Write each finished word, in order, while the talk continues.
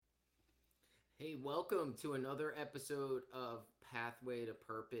Hey, welcome to another episode of Pathway to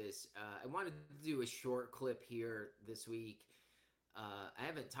Purpose. I wanted to do a short clip here this week. I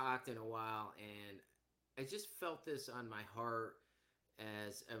haven't talked in a while, and I just felt this on my heart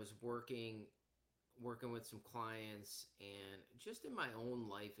as I was working with some clients and just in my own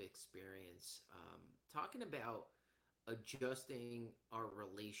life experience, talking about adjusting our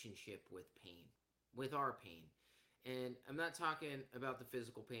relationship with our pain. And I'm not talking about the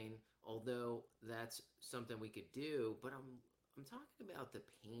physical pain, although that's something we could do, but I'm talking about the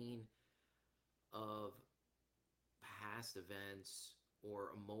pain of past events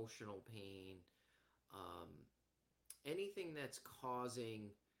or emotional pain, um, anything that's causing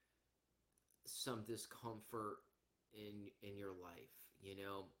some discomfort in your life. You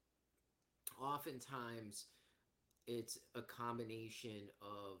know, oftentimes it's a combination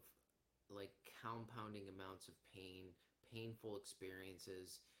of like compounding amounts of pain, painful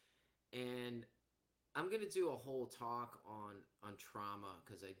experiences, and I'm gonna do a whole talk on trauma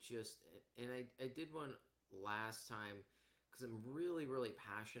because I did one last time because I'm really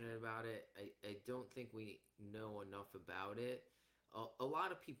passionate about it. I don't think we know enough about it. A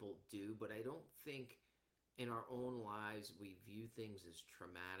lot of people do, but I don't think in our own lives we view things as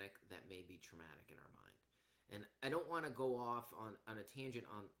traumatic that may be traumatic in our mind. And I don't want to go off on a tangent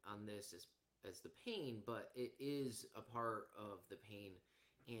on this as the pain, but it is a part of the pain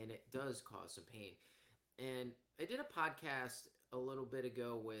and it does cause some pain. And I did a podcast a little bit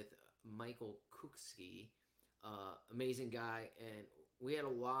ago with Michael Kuksky, amazing guy, and we had a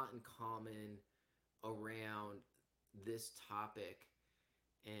lot in common around this topic.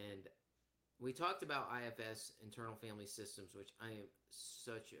 And we talked about IFS, internal family systems, which I am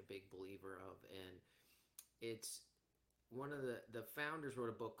such a big believer of. And it's one of the founders wrote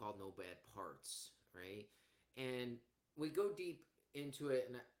a book called No Bad Parts, right? And we go deep into it,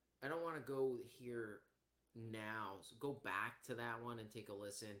 and I don't want to go here now. So go back to that one and take a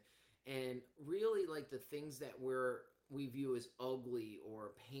listen. And really, like the things that we view as ugly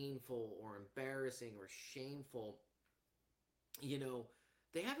or painful or embarrassing or shameful, you know,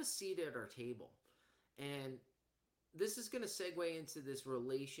 they have a seat at our table. And this is going to segue into this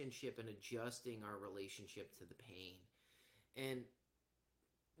relationship and adjusting our relationship to the pain. And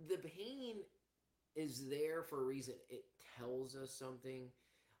the pain is there for a reason. It tells us something.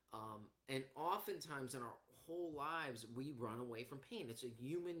 And oftentimes in our whole lives, we run away from pain. It's a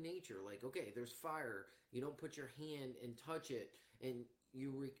human nature. Like, okay, there's fire. You don't put your hand and touch it, and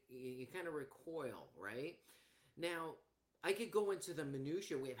you kind of recoil, right? Now, I could go into the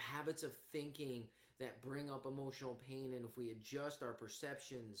minutia. We have habits of thinking that bring up emotional pain, and if we adjust our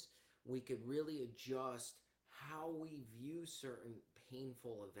perceptions, we could really adjust how we view certain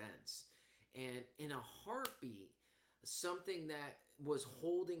painful events. And in a heartbeat, something that was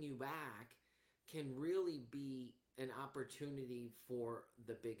holding you back can really be an opportunity for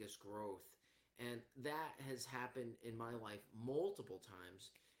the biggest growth. And that has happened in my life multiple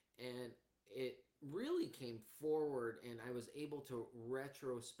times. And it really came forward, and I was able to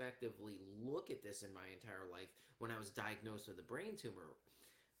retrospectively look at this in my entire life when I was diagnosed with a brain tumor.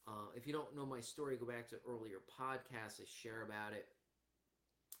 If you don't know my story, go back to earlier podcasts. I share about it.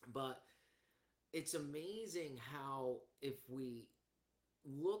 But it's amazing how if we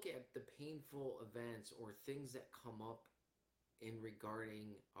look at the painful events or things that come up in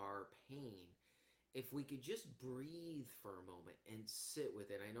regarding our pain, if we could just breathe for a moment and sit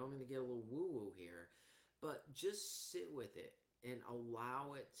with it. I know I'm going to get a little woo woo here, but just sit with it and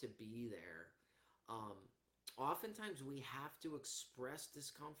allow it to be there. Um, Oftentimes we have to express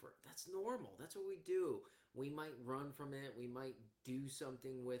discomfort. That's normal. That's what we do. We might run from it. We might do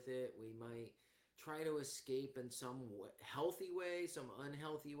something with it. We might try to escape in some healthy way, some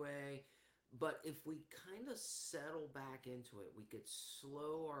unhealthy way. But if we kind of settle back into it, we could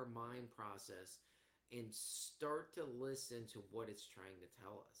slow our mind process and start to listen to what it's trying to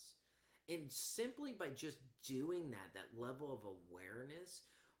tell us. And simply by just doing that, that level of awareness,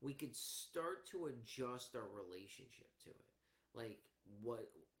 we could start to adjust our relationship to it. Like, what,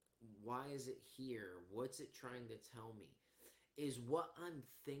 why is it here? What's it trying to tell me? Is what I'm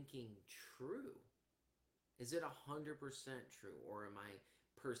thinking true? Is it 100% true? Or am I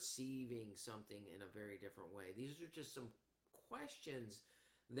perceiving something in a very different way? These are just some questions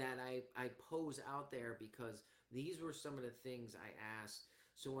that I pose out there because these were some of the things I asked.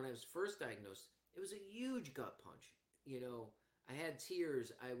 So when I was first diagnosed, it was a huge gut punch. You know, I had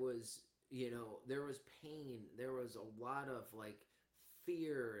tears. I was, there was pain. There was a lot of like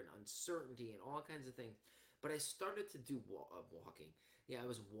fear and uncertainty and all kinds of things. But I started to do walking. Yeah, I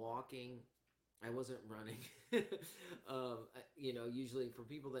was walking I wasn't running. Usually for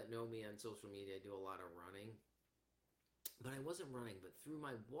people that know me on social media, I do a lot of running, but I wasn't running. But through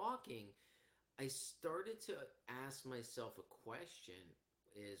my walking, I started to ask myself a question: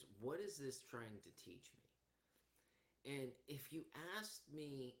 is what is this trying to teach me? And if you asked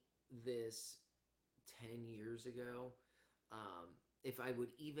me this 10 years ago, if I would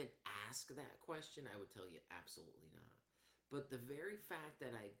even ask that question, I would tell you absolutely not. But the very fact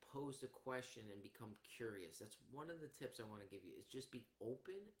that I posed a question and become curious, that's one of the tips I want to give you, is just be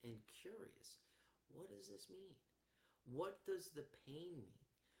open and curious. What does this mean? What does the pain mean?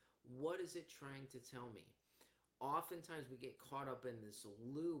 What is it trying to tell me? Oftentimes we get caught up in this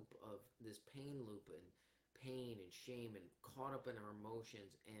loop of this pain loop and pain and shame and caught up in our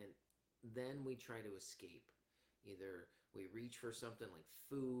emotions, and then we try to escape. Either we reach for something like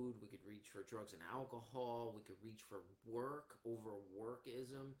food, we could reach for drugs and alcohol, we could reach for work over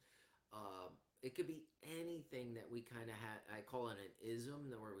workism. It could be anything that we kind of had. I call it an ism,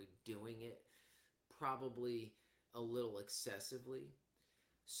 where we're doing it probably a little excessively.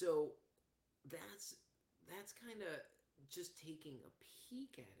 So that's that's kind of just taking a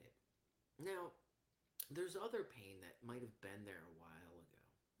peek at it. Now, there's other pain that might have been there a while ago,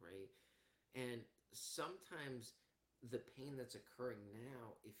 right? And sometimes the pain that's occurring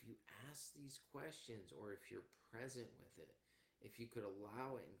now, if you ask these questions or if you're present with it, if you could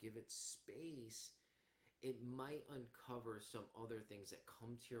allow it and give it space, it might uncover some other things that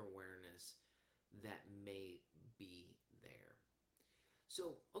come to your awareness that may be there.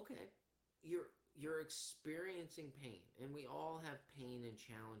 So, okay, you're experiencing pain, and we all have pain and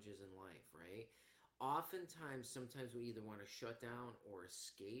challenges in life, right? Oftentimes, sometimes we either want to shut down or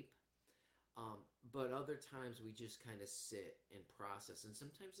escape, but other times we just kind of sit and process, and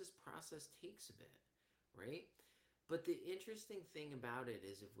sometimes this process takes a bit, right? But the interesting thing about it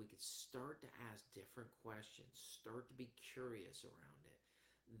is if we could start to ask different questions, start to be curious around it,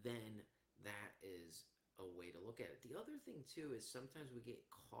 then that is a way to look at it. The other thing too is sometimes we get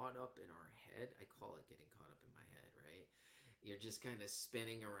caught up in our head. I call it getting caught up in my head, right? You're just kind of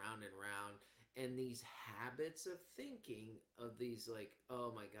spinning around and around. And these habits of thinking, of these, like,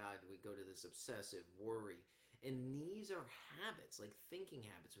 oh my God, we go to this obsessive worry. And these are habits, like thinking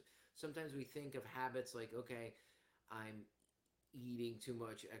habits. Sometimes we think of habits like, okay, I'm eating too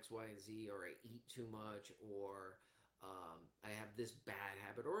much X, Y, and Z, or I eat too much, or I have this bad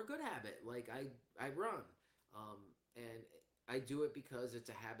habit or a good habit, like I run, and I do it because it's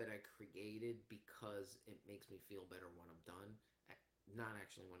a habit I created because it makes me feel better when I'm done. Not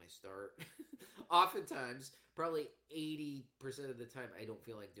actually when I start. Oftentimes, probably 80% of the time, I don't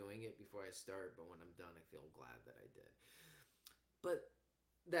feel like doing it before I start, but when I'm done, I feel glad that I did. But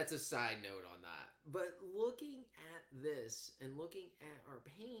that's a side note on that. But looking at this and looking at our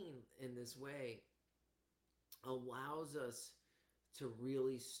pain in this way allows us to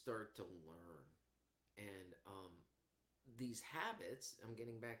really start to learn. And these habits, I'm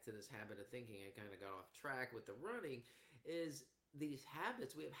getting back to this habit of thinking, I kind of got off track with the running, is these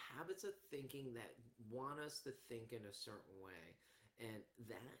habits, we have habits of thinking that want us to think in a certain way. And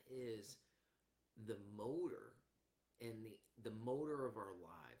that is the motor and the motor of our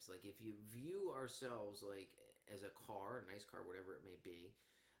lives. Like if you view ourselves like as a car, a nice car, whatever it may be,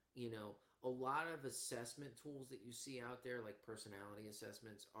 a lot of assessment tools that you see out there, like personality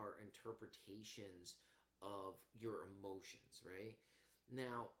assessments, are interpretations of your emotions, right?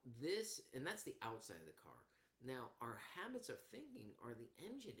 Now, and that's the outside of the car. Now, our habits of thinking are the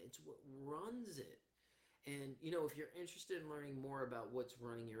engine, it's what runs it. And, if you're interested in learning more about what's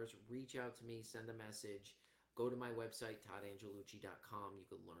running yours, reach out to me, send a message. Go to my website, toddangelucci.com. You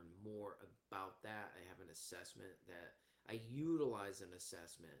can learn more about that. I have an assessment that I utilize an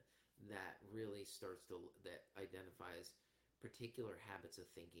assessment that really that identifies particular habits of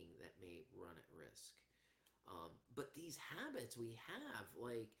thinking that may run at risk. But these habits we have,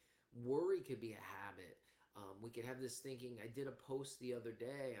 like worry could be a habit. We could have this thinking. I did a post the other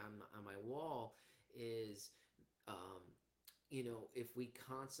day on my wall is, um, if we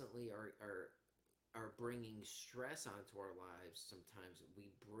constantly are bringing stress onto our lives, sometimes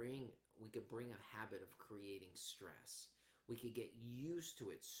we could bring a habit of creating stress. We could get used to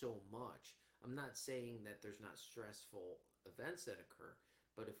it so much. I'm not saying that there's not stressful events that occur,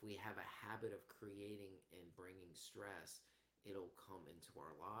 but if we have a habit of creating and bringing stress, it'll come into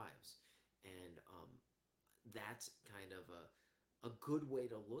our lives. And that's kind of a good way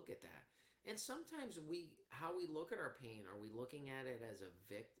to look at that. And sometimes how we look at our pain, are we looking at it as a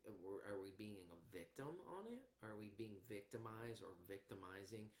victim? Are we being a victim on it? Are we being victimized or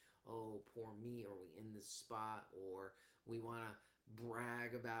victimizing? Oh, poor me. Are we in this spot? Or we want to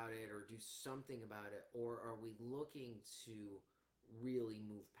brag about it or do something about it, or are we looking to really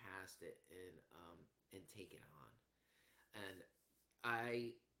move past it and take it on? And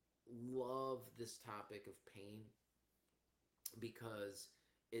I love this topic of pain because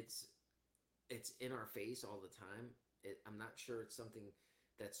it's it's in our face all the time. I'm not sure it's something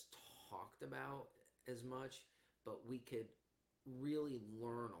that's talked about as much, but we could really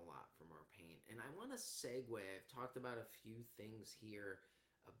learn a lot from our pain. And I want to segue. I've talked about a few things here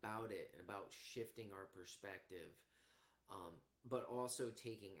about it and about shifting our perspective, but also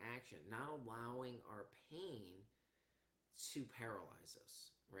taking action, not allowing our pain to paralyze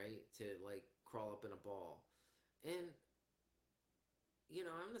us, right? To like crawl up in a ball. And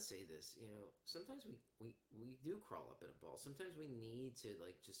I'm gonna say this. Sometimes we do crawl up in a ball. Sometimes we need to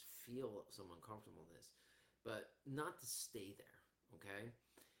like just feel some uncomfortableness, but not to stay there. Okay,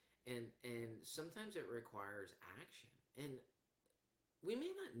 and sometimes it requires action, and we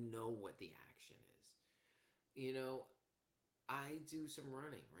may not know what the action is. You know, I do some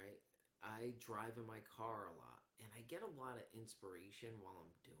running, right? I drive in my car a lot, and I get a lot of inspiration while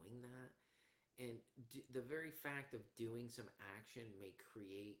I'm doing that. And the very fact of doing some action may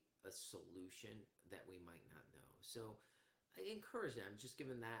create a solution that we might not know. So I encourage them, just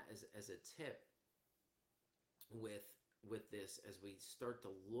giving that as a tip with this as we start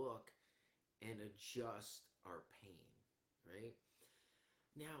to look and adjust our pain, right?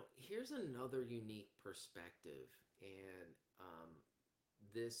 Now, here's another unique perspective, and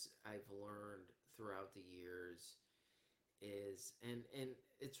this I've learned throughout the years is and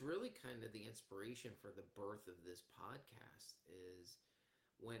it's really kind of the inspiration for the birth of this podcast is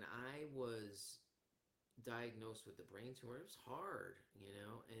when I was diagnosed with the brain tumor. It was hard,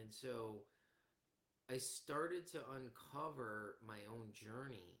 and so I started to uncover my own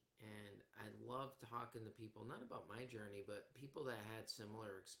journey, and I love talking to people not about my journey but people that had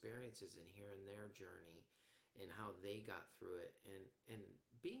similar experiences and hearing their journey and how they got through it, and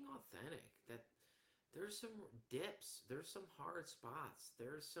being authentic that there's some dips, there's some hard spots,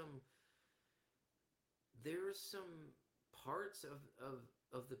 there's some parts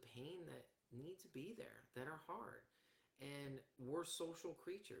of the pain that need to be there that are hard. And we're social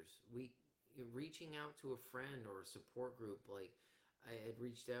creatures. We reaching out to a friend or a support group, like I had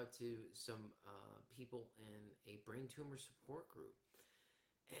reached out to some people in a brain tumor support group,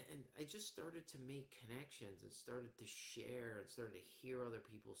 and I just started to make connections and started to share and started to hear other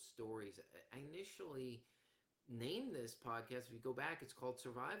people's stories. I initially named this podcast, if you go back, it's called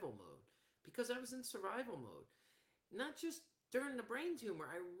Survival Mode because I was in survival mode. Not just during the brain tumor,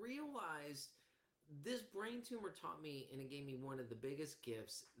 I realized this brain tumor taught me and it gave me one of the biggest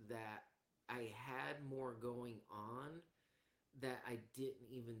gifts that I had more going on that I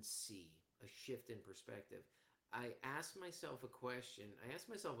didn't even see a shift in perspective. I asked myself a question. I asked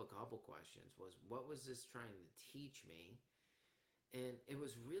myself a couple questions. Was what was this trying to teach me? And it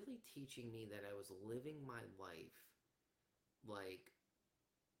was really teaching me that I was living my life like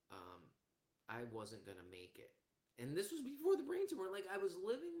um, I wasn't gonna make it. And this was before the brain tumor. Like I was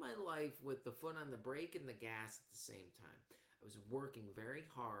living my life with the foot on the brake and the gas at the same time. I was working very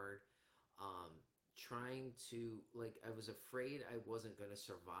hard, um, trying to like I was afraid I wasn't gonna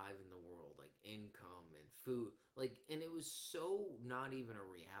survive in the world, like income and food, like, and it was so not even a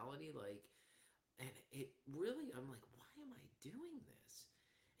reality, like, and it really I'm like, why am I doing this?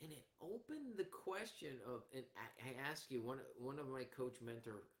 And it opened the question of, and I ask you, one of my coach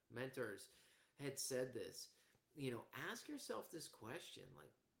mentors had said this, ask yourself this question,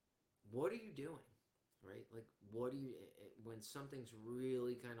 like, what are you doing, right? Like, what do you, when something's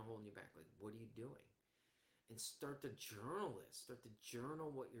really kind of holding you back, like, what are you doing? And start to journal this, start to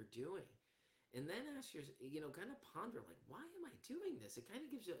journal what you're doing. And then ask yourself, kind of ponder, like, why am I doing this? It kind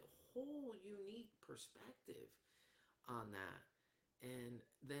of gives you a whole unique perspective on that. And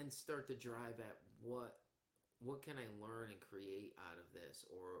then start to drive at what can I learn and create out of this,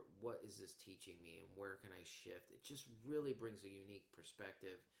 or what is this teaching me, and where can I shift? It just really brings a unique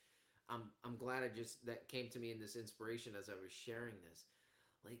perspective. I'm glad I just that came to me in this inspiration as I was sharing this.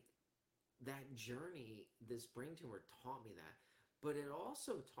 Like that journey, this brain tumor taught me that. But it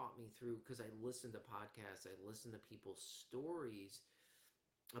also taught me through, because I listened to podcasts, I listened to people's stories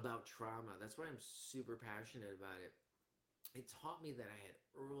about trauma. That's why I'm super passionate about it. It taught me that I had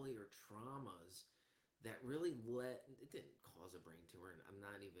earlier traumas that really it didn't cause a brain tumor, and I'm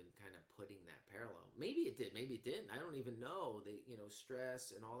not even kind of putting that parallel. Maybe it did, maybe it didn't. I don't even know that,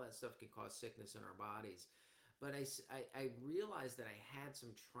 stress and all that stuff can cause sickness in our bodies. But I realized that I had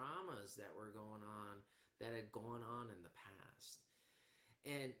some traumas that were going on, that had gone on in the past.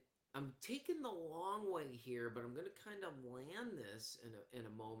 And I'm taking the long way here, but I'm going to kind of land this in a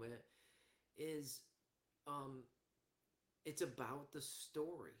moment. Is um, it's about the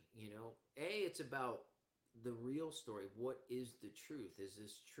story, you know. It's about the real story. What is the truth? Is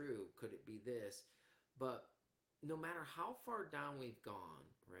this true? Could it be this? But no matter how far down we've gone,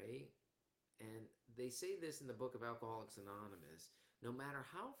 right? And they say this in the book of Alcoholics Anonymous, no matter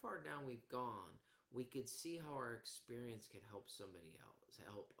how far down we've gone, we could see how our experience could help somebody else,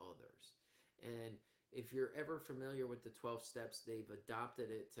 help others. And if you're ever familiar with the 12 steps, they've adopted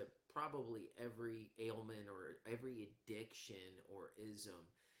it to probably every ailment or every addiction or ism.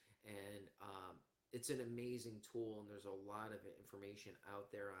 And it's an amazing tool, and there's a lot of information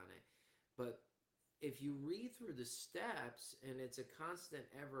out there on it. But if you read through the steps, and it's a constant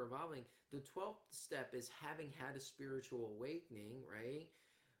ever evolving, the 12th step is having had a spiritual awakening, right?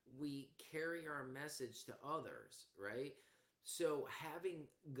 We carry our message to others, right? So having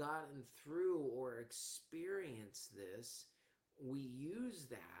gotten through or experienced this, we use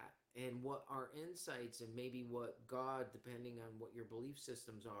that, and what our insights and maybe what God, depending on what your belief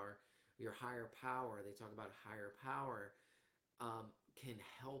systems are, your higher power, they talk about higher power, can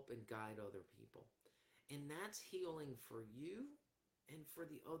help and guide other people. And that's healing for you and for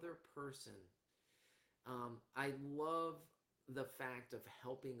the other person. I love the fact of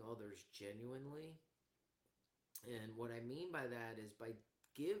helping others genuinely. And what I mean by that is by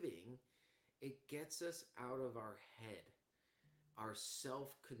giving, it gets us out of our head, our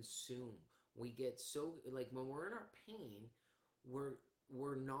self consume. We get so, like, when we're in our pain, we're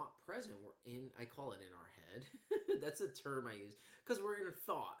we're not present. We're in, I call it in our head. That's a term I use because we're in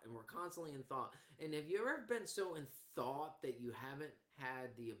thought, and we're constantly in thought. And have you ever been so in thought that you haven't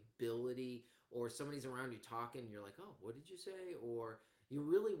had the ability, or somebody's around you talking and you're like, oh, what did you say? Or you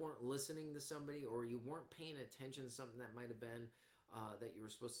really weren't listening to somebody, or you weren't paying attention to something that might have been that you were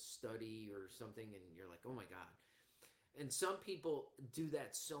supposed to study or something, and you're like, oh my God. And some people do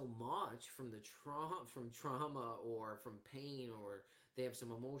that so much from the trauma or from pain, or they have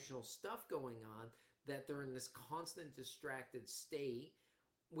some emotional stuff going on, that they're in this constant distracted state,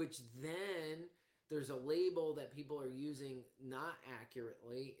 which then there's a label that people are using not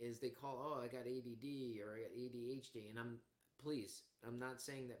accurately, is they call, oh, I got ADD or I got ADHD. And I'm not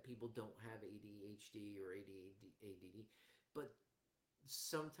saying that people don't have ADHD or ADD, but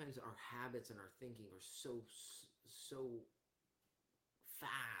sometimes our habits and our thinking are so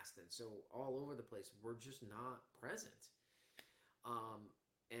fast and so all over the place. We're just not present. Um,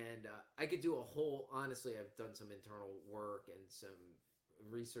 and I could do a whole. Honestly, I've done some internal work and some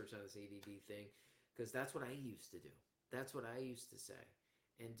research on this ADD thing, because that's what I used to do. That's what I used to say.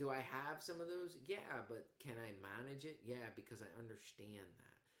 And do I have some of those? Yeah, but can I manage it? Yeah, because I understand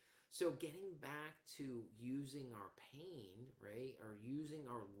that. So getting back to using our pain, right, or using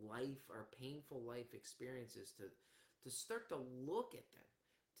our life, our painful life experiences to start to look at them,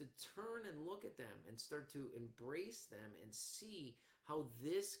 to turn and look at them and start to embrace them and see how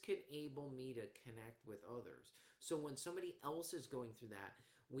this can enable me to connect with others. So when somebody else is going through that,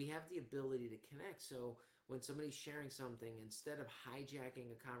 we have the ability to connect. So when somebody's sharing something, instead of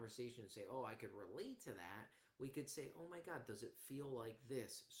hijacking a conversation and say, oh, I could relate to that, we could say, oh my God, does it feel like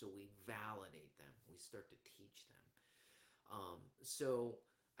this? So we validate them. We start to teach them. So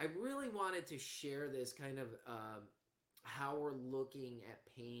I really wanted to share this kind of how we're looking at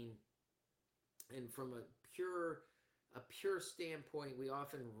pain, and from a pure standpoint, we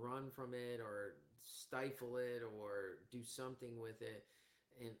often run from it or stifle it or do something with it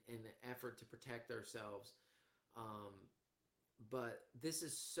in an effort to protect ourselves. Um, but this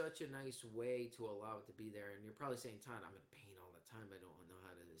is such a nice way to allow it to be there. And you're probably saying, Todd, I'm in pain all the time. I don't know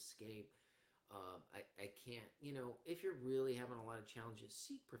how to escape. I can't, if you're really having a lot of challenges,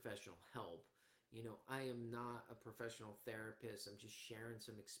 seek professional help. I am not a professional therapist. I'm just sharing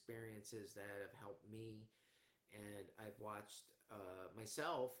some experiences that have helped me. And I've watched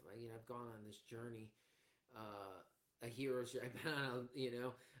myself, I've gone on this journey, a hero's journey. I've been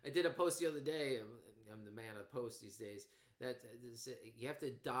on, I did a post the other day. I'm the man of posts these days. That you have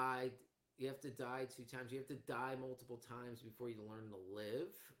to die. You have to die 2 times. You have to die multiple times before you learn to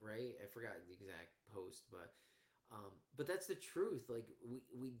live. Right? I forgot the exact post, but that's the truth. Like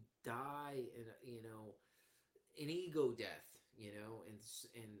we die in an ego death. And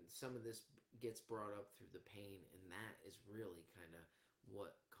some of this gets brought up through the pain, and that is really kind of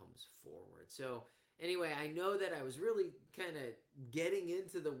what comes forward. So anyway, I know that I was really kind of getting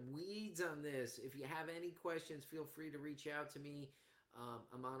into the weeds on this. If you have any questions, feel free to reach out to me.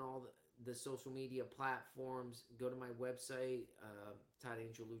 I'm on all the social media platforms. Go to my website,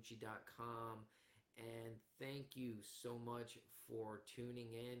 toddangelucci.com, And thank you so much for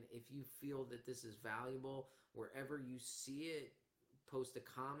tuning in. If you feel that this is valuable, wherever you see it, post a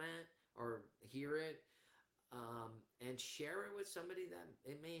comment or hear it, and share it with somebody that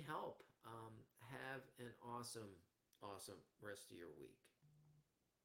it may help. Have an awesome, awesome rest of your week.